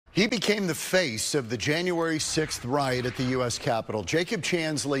He became the face of the January 6th riot at the U.S. Capitol. Jacob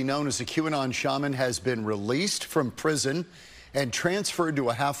Chansley, known as a QAnon Shaman, has been released from prison and transferred to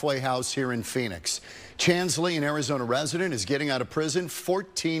a halfway house here in Phoenix. Chansley, an Arizona resident, is getting out of prison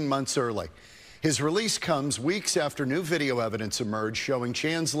 14 months early. His release comes weeks after new video evidence emerged showing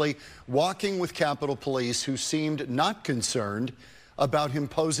Chansley walking with Capitol Police who seemed not concerned about him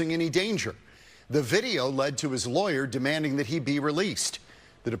posing any danger. The video led to his lawyer demanding that he be released.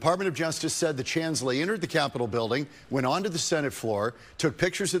 The Department of Justice said that Chansley entered the Capitol building, went onto the Senate floor, took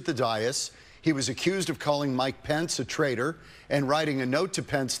pictures at the dais. He was accused of calling Mike Pence a traitor and writing a note to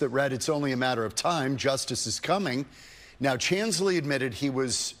Pence that read, "It's only a matter of time, justice is coming." Now, Chansley admitted he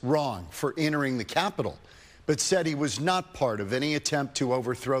was wrong for entering the Capitol, but said he was not part of any attempt to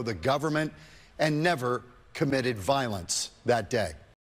overthrow the government and never committed violence that day.